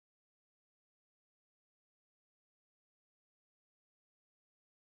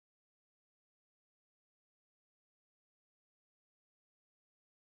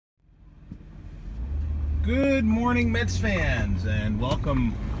Good morning, Mets fans, and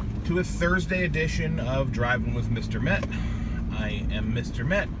welcome to a Thursday edition of Driving with Mr. Met. I am Mr.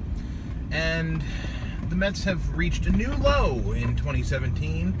 Met, and the Mets have reached a new low in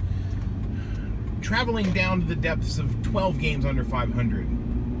 2017, traveling down to the depths of 12 games under 500.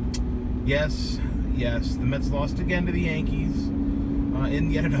 Yes, the Mets lost again to the Yankees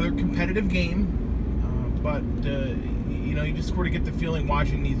in yet another competitive game, but you just sort of get the feeling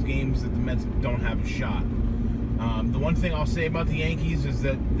watching these games that the Mets don't have a shot. The one thing I'll say about the Yankees is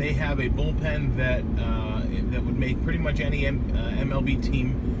that they have a bullpen that would make pretty much any MLB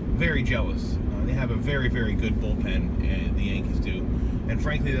team very jealous. They have a very, very good bullpen, the Yankees do, and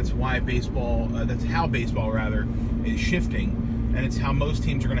frankly, that's how baseball is shifting, and it's how most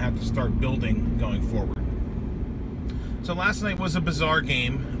teams are going to have to start building going forward. So last night was a bizarre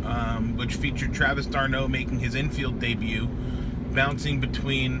game, which featured Travis d'Arnaud making his infield debut, bouncing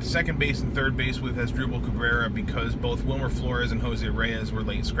between second base and third base with Asdrubal Cabrera because both Wilmer Flores and Jose Reyes were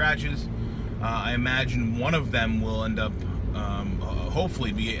late scratches. I imagine one of them will end up,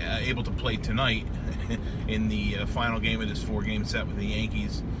 hopefully, be able to play tonight in the final game of this 4-game set with the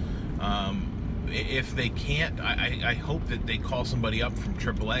Yankees. If they can't, I hope that they call somebody up from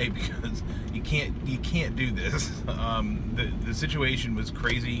AAA, because you can't do this. The situation was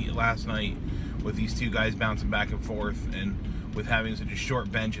crazy last night with these two guys bouncing back and forth, and with having such a short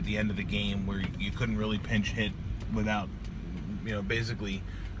bench at the end of the game where you couldn't really pinch hit without, basically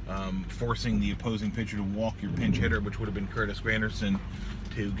forcing the opposing pitcher to walk your pinch hitter, which would have been Curtis Granderson,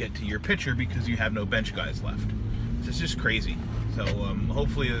 to get to your pitcher because you have no bench guys left. It's just crazy. So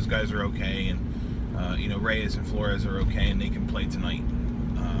hopefully those guys are okay, and Reyes and Flores are okay, and they can play tonight.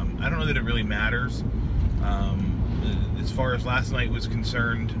 I don't know that it really matters. As far as last night was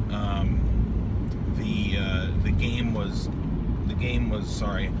concerned, the game was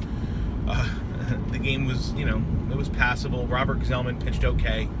it was passable. Robert Gsellman pitched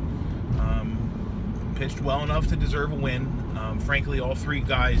okay, pitched well enough to deserve a win. Frankly, all three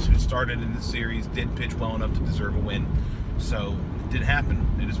guys who started in the series did pitch well enough to deserve a win, so it did happen.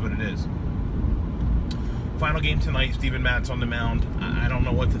 It is what it is. Final game tonight, Steven Matz on the mound. I don't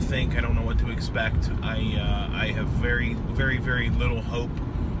know what to think. I don't know what to expect. I have very, very, very little hope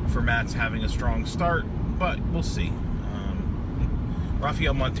for Matz having a strong start, but we'll see.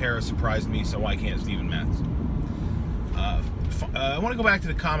 Rafael Montero surprised me, so why can't Steven Matz? I want to go back to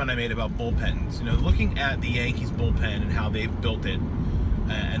the comment I made about bullpens. Looking at the Yankees bullpen and how they've built it,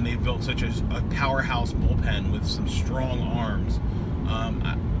 and they've built such a powerhouse bullpen with some strong arms.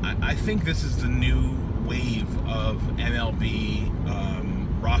 I think this is the new wave of MLB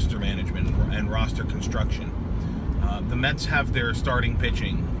roster management and roster construction. The Mets have their starting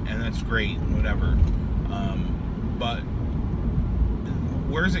pitching, and that's great, whatever. But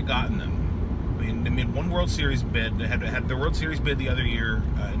where's it gotten them? They made one World Series bid. They had the World Series bid the other year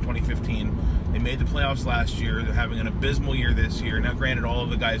in 2015. They made the playoffs last year. They're having an abysmal year this year. Now, granted, all of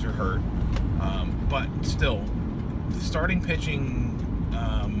the guys are hurt, but still, the starting pitching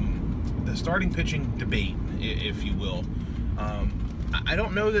debate, if you will. I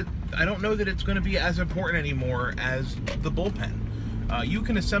don't know that it's going to be as important anymore as the bullpen. If you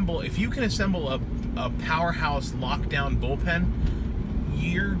can assemble a powerhouse lockdown bullpen,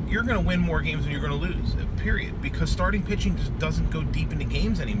 you're going to win more games than you're going to lose, period, because starting pitching just doesn't go deep into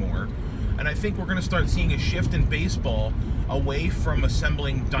games anymore. And I think we're going to start seeing a shift in baseball away from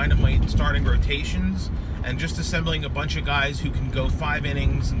assembling dynamite starting rotations and just assembling a bunch of guys who can go 5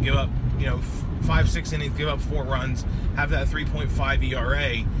 innings and give up, 5-6 innings, give up 4 runs, have that 3.5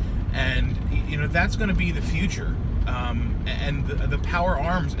 ERA, and that's going to be the future. And the power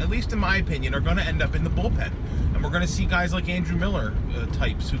arms, at least in my opinion, are going to end up in the bullpen. And we're going to see guys like Andrew Miller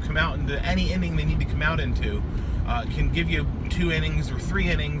types who come out into any inning they need to come out into, can give you 2 innings or 3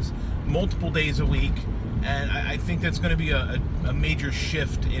 innings, multiple days a week. And I think that's going to be a major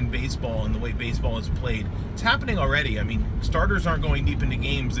shift in baseball and the way baseball is played. It's happening already. I mean, starters aren't going deep into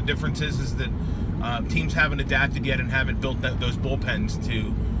games. The difference is that teams haven't adapted yet and haven't built those bullpens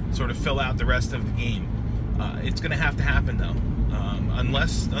to sort of fill out the rest of the game. It's going to have to happen, though,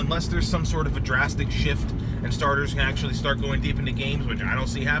 unless there's some sort of a drastic shift and starters can actually start going deep into games, which I don't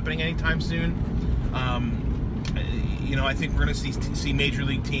see happening anytime soon. I think we're going to see major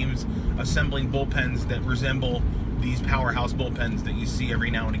league teams assembling bullpens that resemble these powerhouse bullpens that you see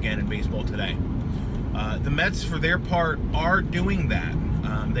every now and again in baseball today. The Mets, for their part, are doing that.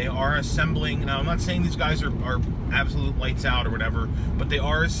 They are assembling. Now, I'm not saying these guys are absolute lights out or whatever, but they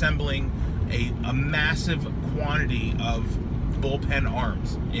are assembling a massive quantity of bullpen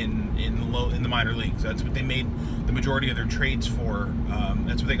arms in the minor leagues. That's what they made the majority of their trades for.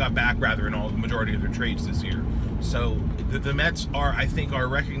 That's what they got back, rather, in all the majority of their trades this year. So the Mets I think are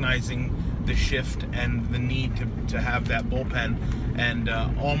recognizing the shift and the need to have that bullpen, and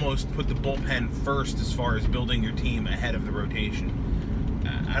almost put the bullpen first as far as building your team ahead of the rotation.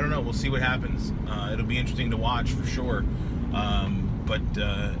 I don't know. We'll see what happens. It'll be interesting to watch for sure. But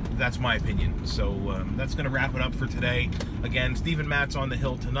that's my opinion. So that's going to wrap it up for today. Again, Steven Matt's on the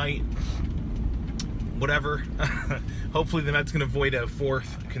hill tonight. Whatever. Hopefully the Mets can avoid a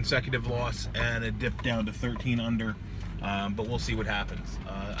 4th consecutive loss and a dip down to 13 under. But we'll see what happens.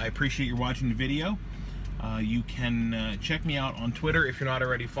 I appreciate you watching the video. You can check me out on Twitter if you're not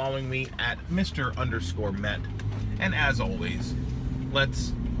already following me at Mr_Met. And as always,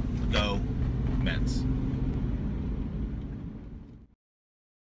 let's go Mets.